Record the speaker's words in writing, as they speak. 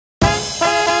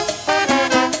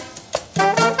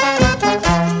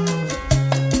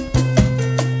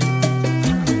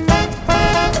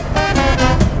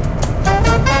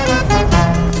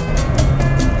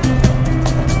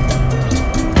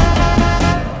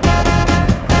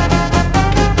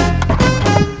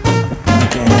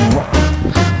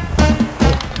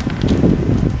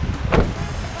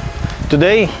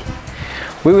Today,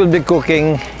 we will be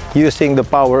cooking using the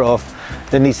power of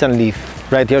the Nissan Leaf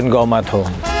right here in Goma At Home.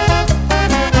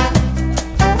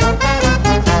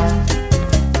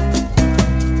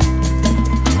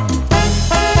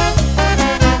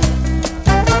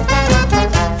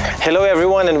 Hello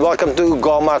everyone and welcome to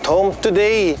Goma At Home.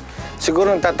 Today,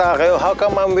 siguro nagtataka kayo, how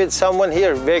come I'm with someone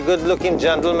here? Very good looking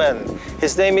gentleman.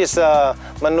 His name is Juan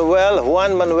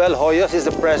Manuel Hoyos. He's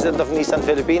the president of Nissan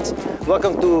Philippines.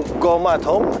 Welcome to Goma At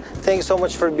Home. Thank you so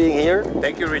much for being here.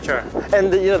 Thank you, Richard.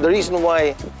 And the reason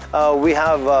why we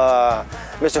have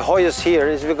Mr. Hoyos here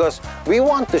is because we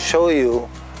want to show you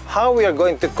how we are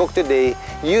going to cook today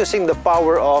using the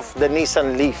power of the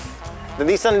Nissan Leaf. The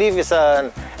Nissan Leaf is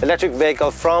an electric vehicle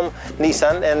from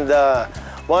Nissan, and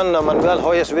Juan Manuel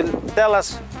Hoyos will tell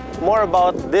us more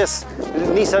about this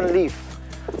Nissan Leaf.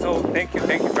 So thank you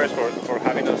first for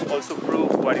having us also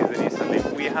prove what is the Nissan Leaf.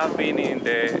 We have been in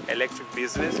the electric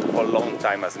business for a long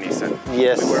time as Nissan.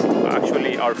 Yes. We were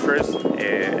actually, our first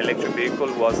electric vehicle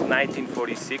was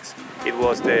 1946. It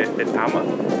was the Tama,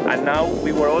 and now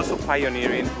we were also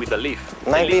pioneering with the Leaf.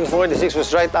 1946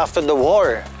 was right after the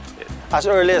war. As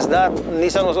early as that,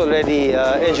 Nissan was already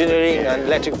engineering an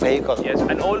electric vehicle. Yes,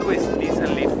 and always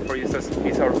Nissan Leaf, for instance,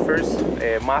 is our first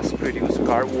mass-produced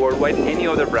car worldwide. Any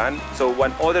other brand. So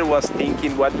when other was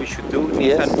thinking what we should do,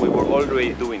 Yes. Nissan, we were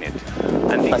already doing it.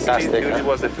 And this Fantastic, it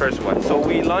was the first one. So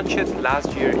we launched it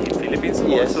last year in Philippines.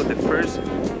 Yes. Also the first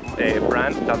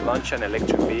brand that launched an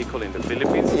electric vehicle in the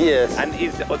Philippines. Yes. And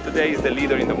today is the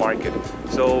leader in the market.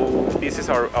 So this is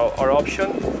our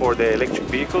option for the electric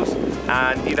vehicles,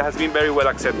 and it has been very well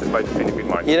accepted by the Philippine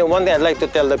market. You know, one thing I'd like to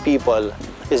tell the people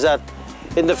is that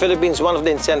in the Philippines, one of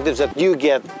the incentives that you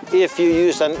get if you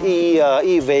use an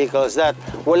e-vehicle is that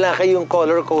wala kayong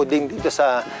color coding dito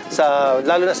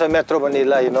lalo na sa Metro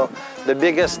Manila, you know. The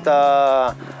biggest,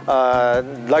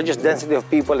 largest density of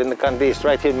people in the country is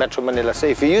right here in Metro Manila. So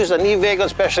if you use an e-vehicle,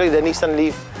 especially the Nissan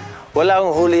Leaf, wala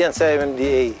akong huli yan sa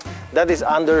MMDA. That is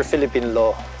under Philippine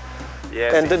law.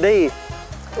 Yes. And today,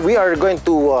 we are going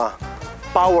to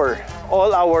power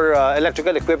all our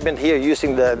electrical equipment here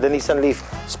using the Nissan Leaf,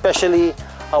 especially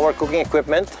our cooking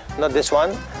equipment, not this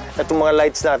one. Itong mga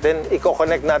lights natin,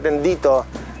 i-connect natin dito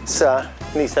sa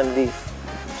Nissan Leaf.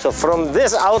 So from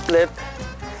this outlet,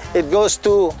 it goes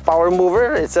to power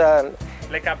mover. It's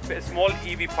like a small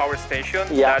EV power station,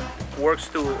 Yeah. that works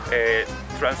to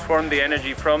transform the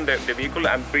energy from the vehicle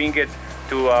and bring it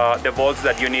to the volts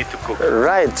that you need to cook.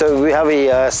 right. So we have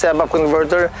a step-up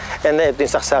converter, and then ito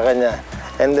yung saksakan niya.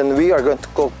 And then we are going to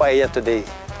cook paella today.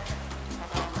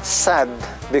 Sad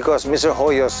because Mr.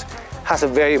 Hoyos has a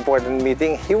very important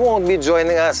meeting. He won't be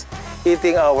joining us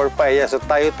eating our paella, so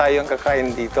tayo-tayong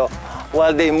kakain dito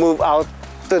while they move out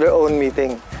to their own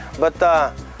meeting. But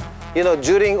you know,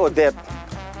 during Odette,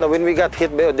 now when we got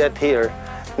hit by Odette here,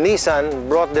 Nissan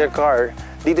brought their car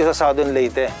dito sa Southern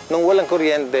Leyte. Nung walang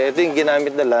kuryente, ito yung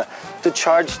ginamit nila to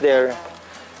charge their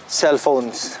cell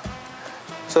phones.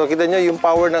 So kita nyo yung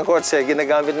power ng kotse,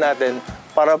 ginagamit natin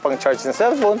para pang charge ng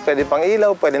cellphone, pwede pang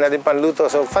ilaw, pwede natin pang luto.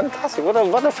 So fantastic, what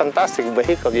a fantastic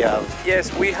vehicle you have.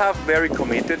 Yes, we have very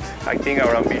committed. I think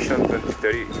our ambition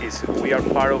 2030 is we are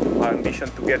part of our ambition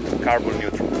to get carbon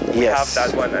neutral. We Yes. have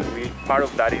that one, and part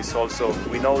of that is also,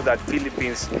 we know that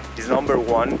Philippines is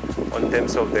 #1 on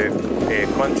terms of the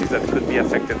countries that could be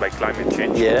affected by climate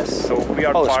change. Yes. So we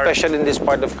are especially in this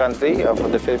part of country, of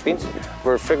the Philippines,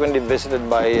 we're frequently visited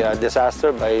by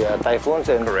disaster, by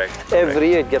typhoons, and Correct.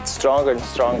 every year it gets stronger and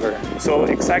stronger. So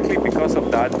exactly because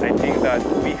of that, I think that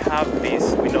we have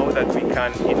this, we know that we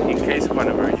can, in case of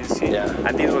an emergency, Yeah.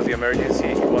 and this was the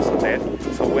emergency, it was Odette.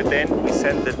 So then we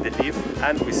sent the Leaf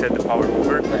and we sent the power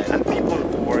mover, and people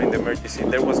who were in the emergency,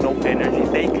 there was no energy,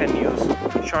 they can use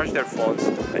to charge their phones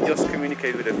and just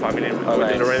communicate with the family, with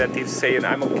nice. the relatives, saying,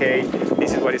 I'm okay,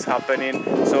 this is what is happening.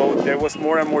 So there was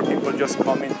more and more people just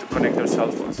coming to connect their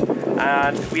cell phones.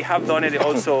 And we have done it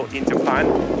also in Japan,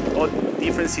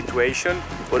 different situation,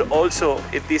 but also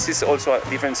this is also a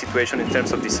different situation in terms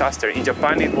of disaster. In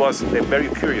Japan, it was very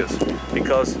curious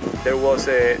because there was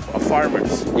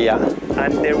farmers, Yeah.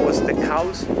 and there was the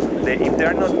cows. If they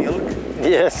are not milk,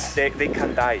 Yes. they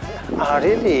can die.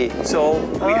 Really? So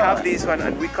we have this one,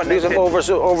 and we Because connected.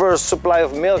 of oversupply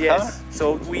of milk, Yes, huh?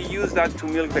 So we use that to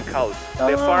milk the cows.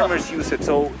 The farmers use it.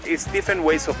 So it's different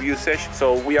ways of usage.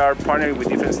 So we are partnering with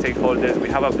different stakeholders. We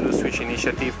have a Blue Switch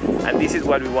initiative, and this is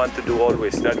what we want to do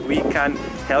always, that we can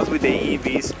help with the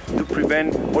EVs to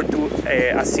prevent or to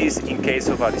assist in case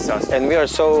of a disaster. And we are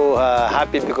so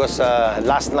happy because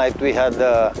last night we had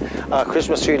a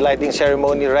Christmas tree lighting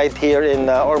ceremony right here in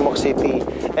Ormoc City,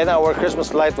 and our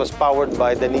Christmas light was powered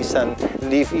by the Nissan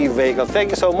Leaf e-vehicle.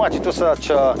 Thank you so much. It was such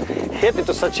a hit. It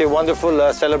was such a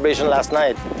wonderful celebration last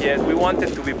night. Yes, we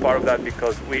wanted to be part of that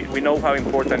because we know how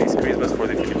important is Christmas for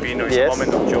the Filipino. It's a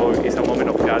moment of joy, it's a moment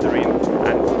of gathering,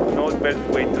 and no better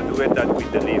way to do it than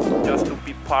with the leaf, just to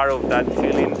be part of that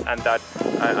feeling and that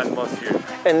atmosphere.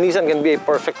 And Nissan can be a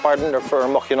perfect partner for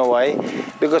Ormoc, you know why?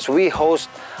 Because we host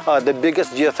the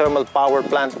biggest geothermal power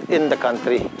plant in the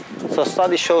country. So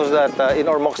study shows that in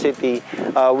Ormoc City,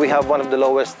 we have one of the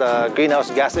lowest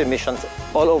greenhouse gas emissions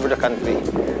all over the country.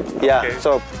 Yeah, okay.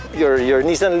 So your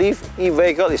Nissan Leaf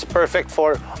e-vehicle is perfect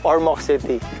for Ormoc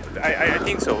City. I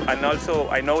think so, and also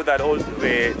I know that all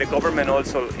the government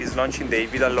also is launching the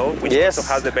EBITDA law, which also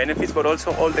has the benefits, but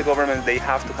also all the governments, they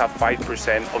have to have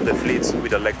 5% of the fleets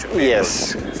with electric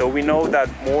vehicles. Yes. So we know that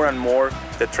more and more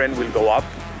the trend will go up.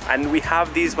 And we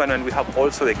have this one, and we have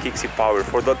also the Kixi Power.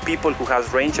 For the people who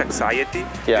has range anxiety,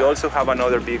 we also have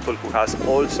another vehicle who has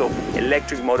also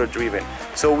electric motor driven.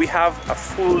 So we have a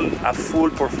full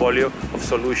portfolio of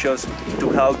solutions to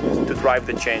help to drive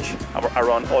the change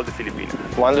around all the Filipinos.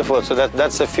 Wonderful. So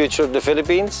that's the future of the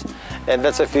Philippines, and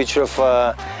that's the future of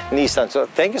Nissan. So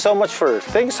thank you so much for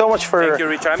Thank you,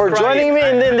 Richard. for joining me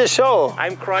in the show.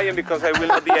 I'm crying because I will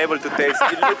not be able to taste.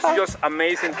 It looks just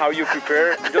amazing how you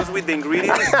prepare, just with the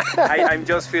ingredients. I'm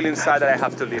just feeling sad that I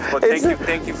have to leave. But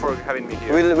thank you for having me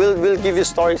here. We'll give you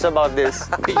stories about this.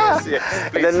 Yes,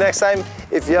 please. Then next time,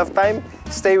 if you have time,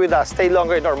 stay with us. Stay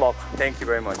longer in Ormoc. Thank you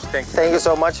very much. Thank you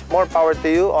so much. More power to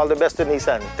you. All the best to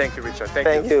Nissan. Thank you, Richard.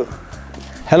 Thank you.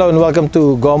 Hello and welcome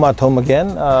to Goma At Home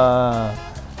again.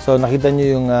 So nakita nyo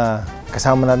yung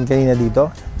kasama natin kanina dito,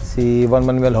 si Juan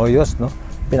Manuel Hoyos, no?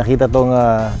 Pinakita tong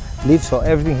Leaf. So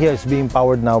everything here is being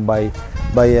powered now by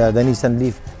the Nissan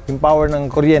Leaf. Yung power ng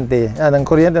kuryente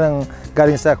ng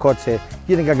galing sa kotse,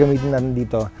 yun ang gagamitin natin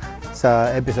dito sa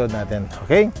episode natin.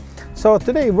 Okay? So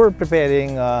today we're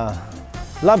preparing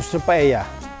lobster paella.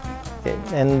 Okay?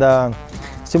 And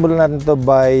simulan natin to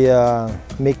by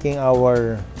making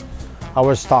our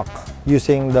stock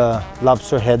using the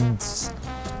lobster heads.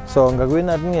 So ang gagawin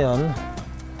natin ngayon,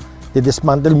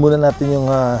 i-dismantle muna natin yung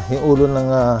ulo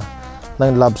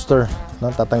ng lobster,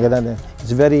 no? Tatanggalin natin.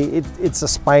 It's a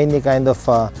spiny kind of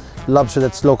lobster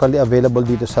that's locally available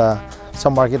dito sa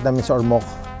market namin sa Ormoc.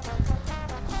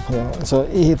 So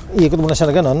iikot muna siya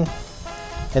na ganon,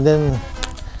 and then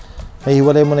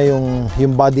mahiwalay mo na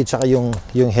yung body tsaka yung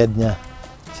head niya.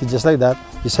 See, just like that,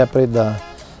 you separate the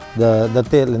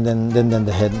tail and then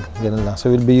the head. Ganun lang. So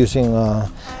we'll be using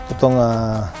itong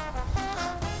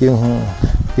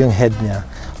yung head niya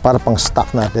para pang stock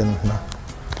natin, no?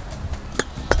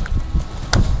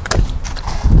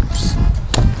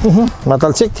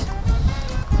 Matalsik.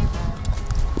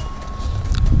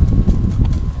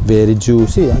 Very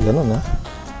juicy, ganun, ha?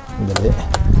 Dali.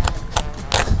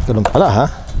 Ganun pala, ha?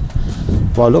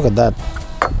 Wow, look at that.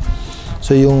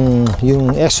 So yung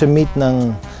extra meat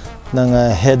ng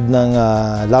head ng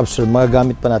lobster,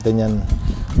 magagamit pa natin yan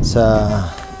sa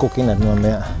cooking natin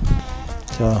mamaya.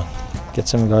 So get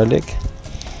some garlic.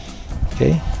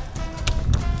 Okay.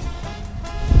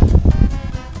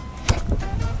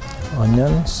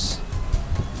 Onions.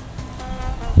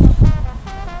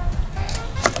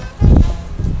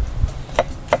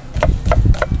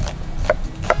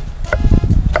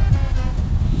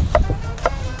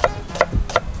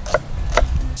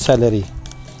 Celery.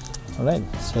 Alright,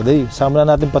 celery. Sama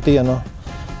na natin pati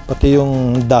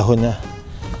yung dahon niya.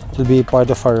 It will be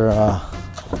part of our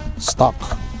stock.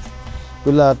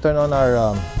 We'll turn on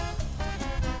our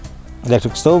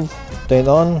electric stove. Turn it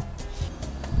on.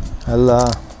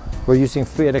 We're using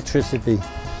free electricity,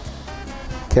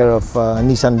 care of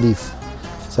Nissan Leaf.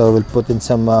 So we'll put in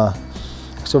some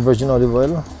extra virgin olive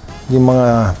oil. Yung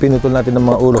mga pinutol natin ng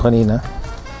mga ulo kanina.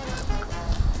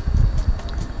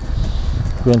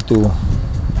 We're going to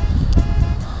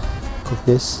cook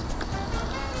this.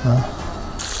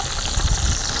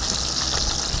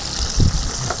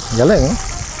 Galing, eh?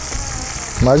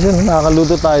 Imagine,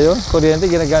 nakakaluto tayo. Kuryente,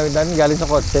 ginagamit natin galing sa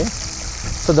kotse.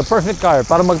 So the perfect car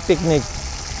para mag-picnic,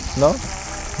 no?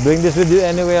 Bring this with you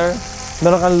anywhere.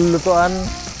 Meron kang lulutuan.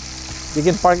 You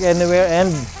can park anywhere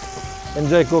and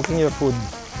enjoy cooking your food.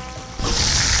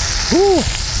 Woo!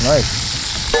 Nice.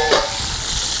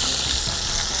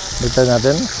 Bigtan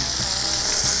natin.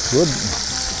 Good.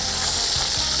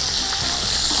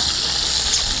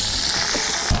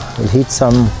 We'll heat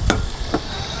some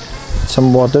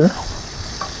water.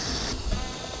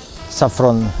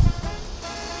 Saffron.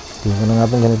 Tingnan na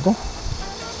natin ganito.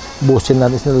 Busin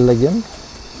natin sa lalagyan.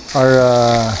 Our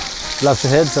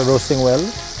lobster heads are roasting well.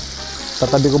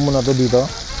 Tatabi ko muna to dito.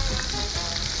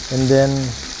 And then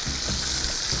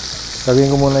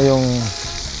gagawin ko muna yung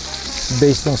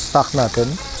base ng stock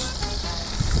natin.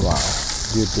 Wow,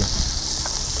 beauty.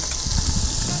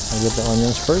 I'll get the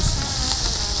onions first.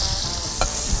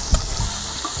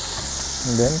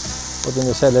 And then put in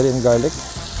the celery and garlic.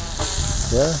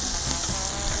 There.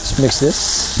 Let's mix this.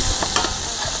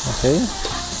 Okay.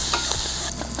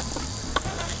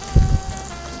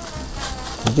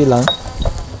 Hindi lang.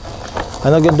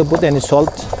 I'm not going to put any salt.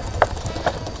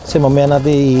 Kasi mamaya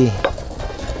natin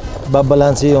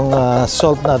babalanse yung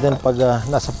salt natin pag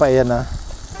nasa paella na.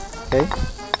 Okay.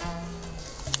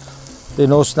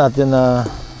 Rinost natin na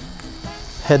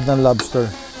head ng lobster.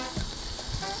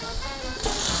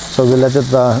 So we let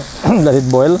it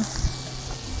boil.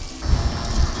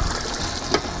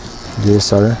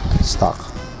 These are stock.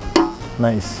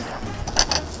 Nice.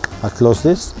 I close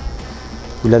this.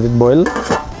 We let it boil.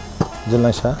 Diyan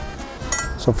lang siya.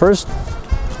 So first,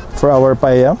 for our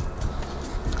paella,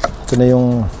 ito na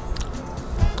yung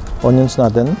onions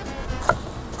natin.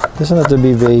 This not to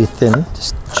be very thin.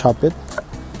 Just chop it.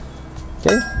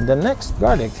 Okay. Then next,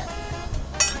 garlic.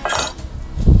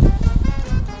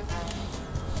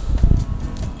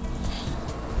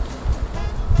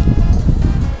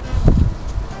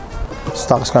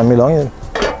 Stock is coming along.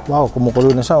 Wow,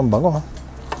 kumukulo na siya. Ang bango.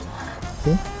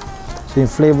 Okay. So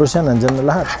yung flavors yan, nandyan na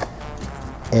lahat.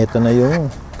 Ito na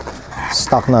yung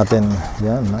stock natin.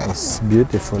 Yan, nice.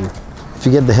 Beautiful. If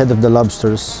you get the head of the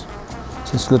lobsters,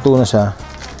 since luto na siya,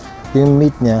 yung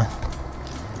meat niya,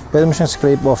 pwede mo siyang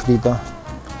scrape off dito.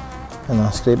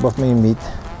 Ano, scrape off mo yung meat.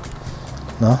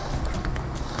 No?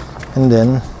 And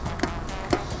then,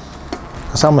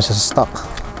 kasama siya sa stock.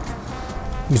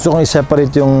 Gusto kong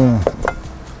i-separate yung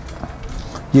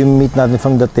meat natin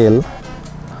from the tail.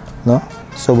 No?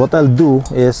 So what I'll do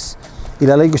is,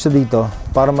 ilalagay ko siya dito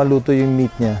para maluto yung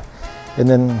meat niya. And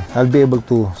then, I'll be able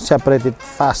to separate it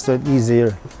faster and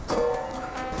easier.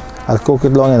 I'll cook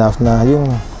it long enough na yung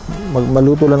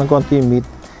maluto lang ng konti yung meat.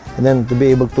 And then, to be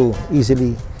able to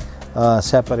easily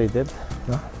separate it.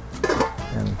 No?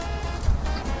 And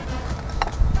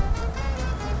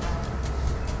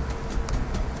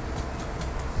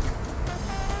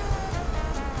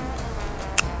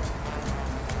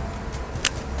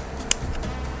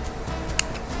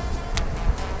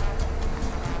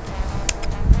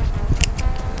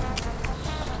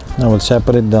now we'll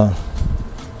separate the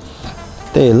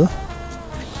tail.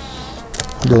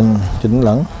 Dun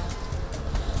lang.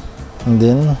 And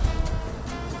then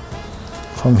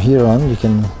from here on you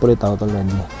can put it out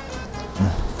already.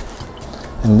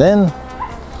 And then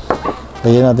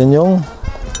lagyan natin yung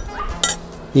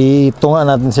itunga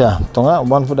natin siya. Tunga,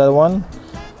 one for that one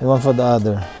and one for the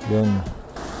other. Yun.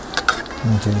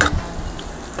 Okay.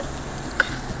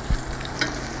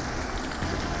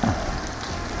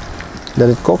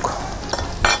 Let it cook.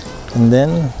 And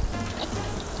then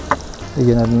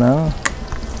lagyan natin ng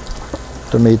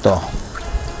tomato.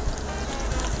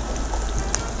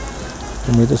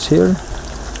 Tomatoes here.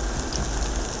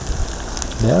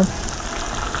 There.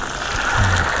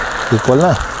 Equal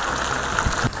na.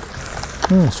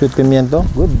 Sweet pimiento.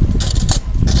 Good.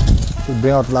 It will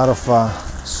bring out a lot of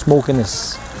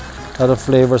smokiness. A lot of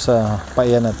flavor sa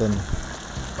paella natin.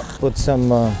 Put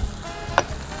some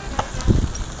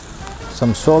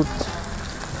salt.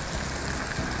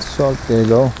 There you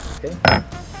go. Okay.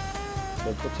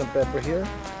 So put some pepper here.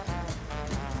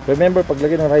 Remember, pag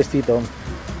lagyan ng rice dito,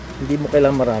 hindi mo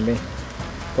kailangan marami.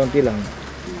 Konti lang.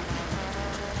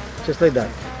 Just like that.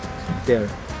 There.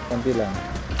 Konti lang.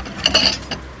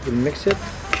 We'll mix it.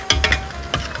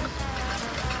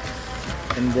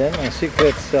 And then, ang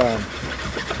secret sa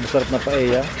masarap na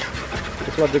paella,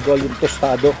 it's what they call yung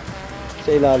tostado. Sa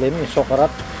ilalim, yung sokarat.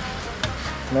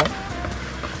 No?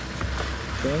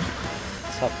 Okay.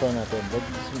 Saffron natin.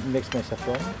 Let's mix my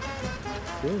saffron.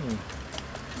 Okay.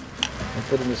 And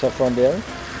put in the saffron there.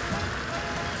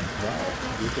 Wow,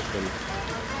 beautiful.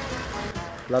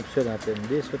 Lobster natin.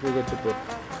 This is what we're going to put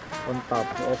on top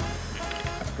of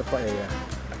the paella.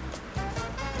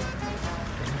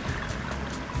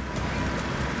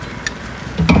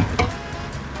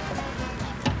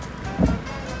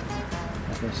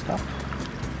 Okay, stop.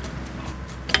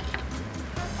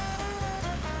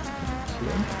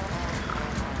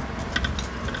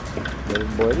 Let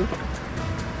it boil.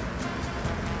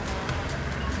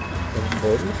 Let it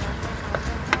bowl.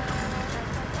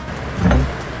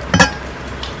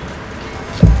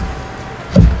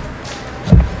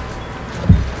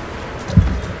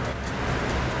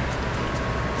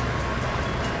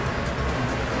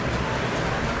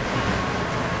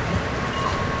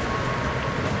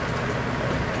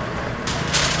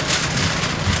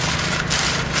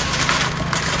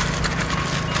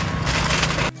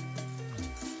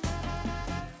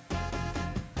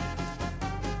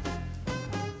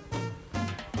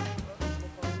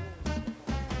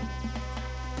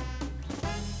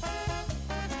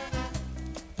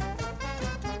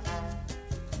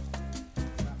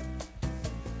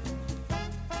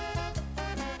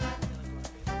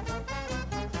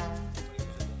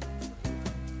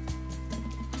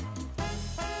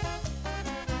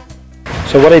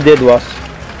 So what I did was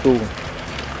to,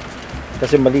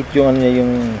 kasi maliit yung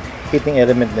yung heating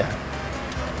element niya,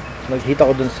 nag-heat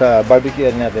ako dun sa barbecue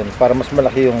area natin para mas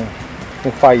malaki yung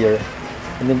fire,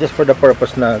 and then just for the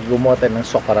purpose na gumawa tayo ng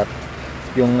sokarat,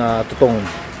 yung tutong.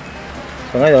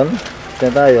 So ngayon,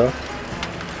 tignan tayo,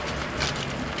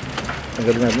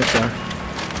 tanggalin natin siya.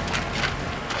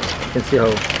 You can see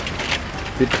how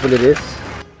beautiful it is.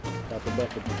 Tapos ba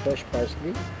ito, fresh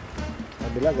parsley,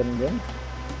 kabila, ganun din.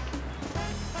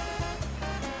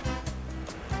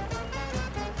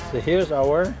 So here's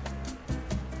our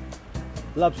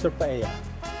lobster paella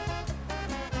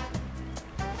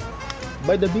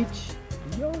by the beach.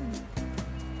 Yo.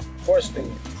 First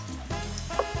thing,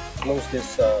 close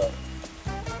this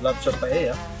lobster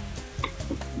paella.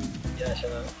 Yeah,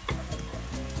 siya na.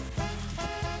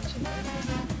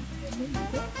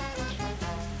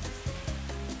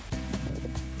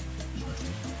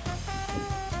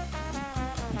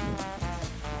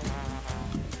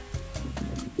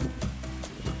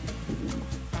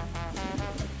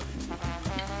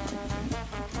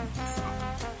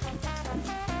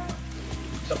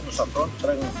 Safron,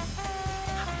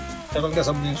 sarang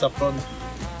kasama yung safron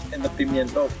and the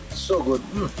pimiento, so good.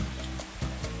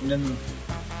 And then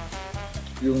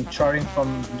yung charring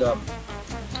from the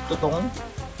tutong,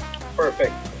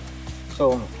 perfect.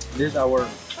 So this is our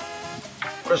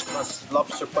Christmas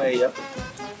lobster paella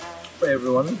for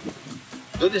everyone.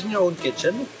 Do this in your own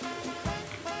kitchen,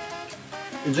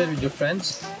 enjoy it with your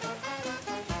friends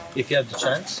if you have the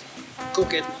chance.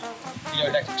 Cook it in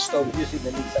your electric stove using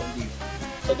the Nissan leaf.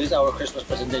 So this is our Christmas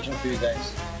presentation for you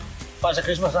guys. Para sa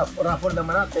Christmas raffle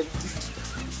naman natin,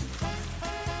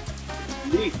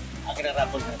 leaf ang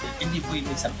raffle natin, hindi po yung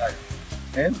isang card.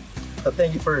 And so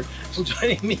thank you for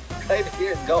joining me right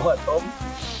here at Goma At Home.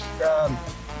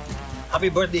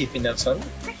 Happy birthday, Pinelson.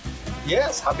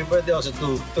 Yes, happy birthday also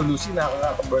to Lucy,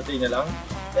 nakaka-birthday niya lang.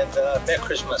 And Merry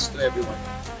Christmas to everyone.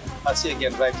 I'll see you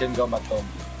again right here in Goma At Home.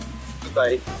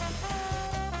 Goodbye.